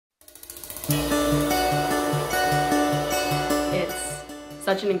It's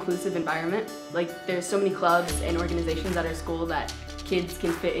such an inclusive environment. Like, there's so many clubs and organizations at our school that kids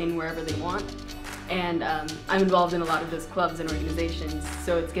can fit in wherever they want. And I'm involved in a lot of those clubs and organizations,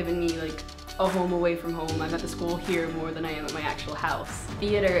 so it's given me like a home away from home. I'm at the school here more than I am at my actual house.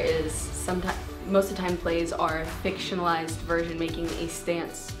 Theater is sometimes, most of the time plays are a fictionalized version making a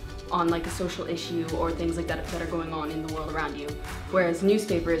stance on like a social issue or things like that that are going on in the world around you. Whereas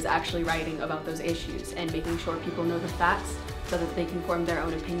newspaper is actually writing about those issues and making sure people know the facts so that they can form their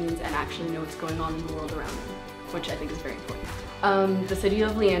own opinions and actually know what's going on in the world around them, which I think is very important. The city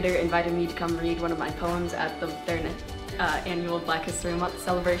of Leander invited me to come read one of my poems at their annual Black History Month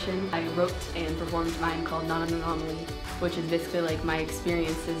celebration. I wrote and performed mine called Not an Anomaly, which is basically like my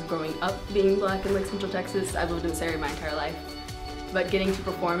experiences growing up being Black in like Central Texas. I've lived in this area my entire life. But getting to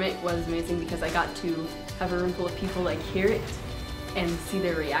perform it was amazing because I got to have a room full of people like hear it and see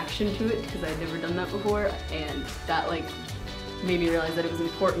their reaction to it because I'd never done that before, and that like made me realize that it was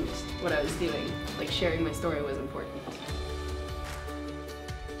important what I was doing. Like sharing my story was important.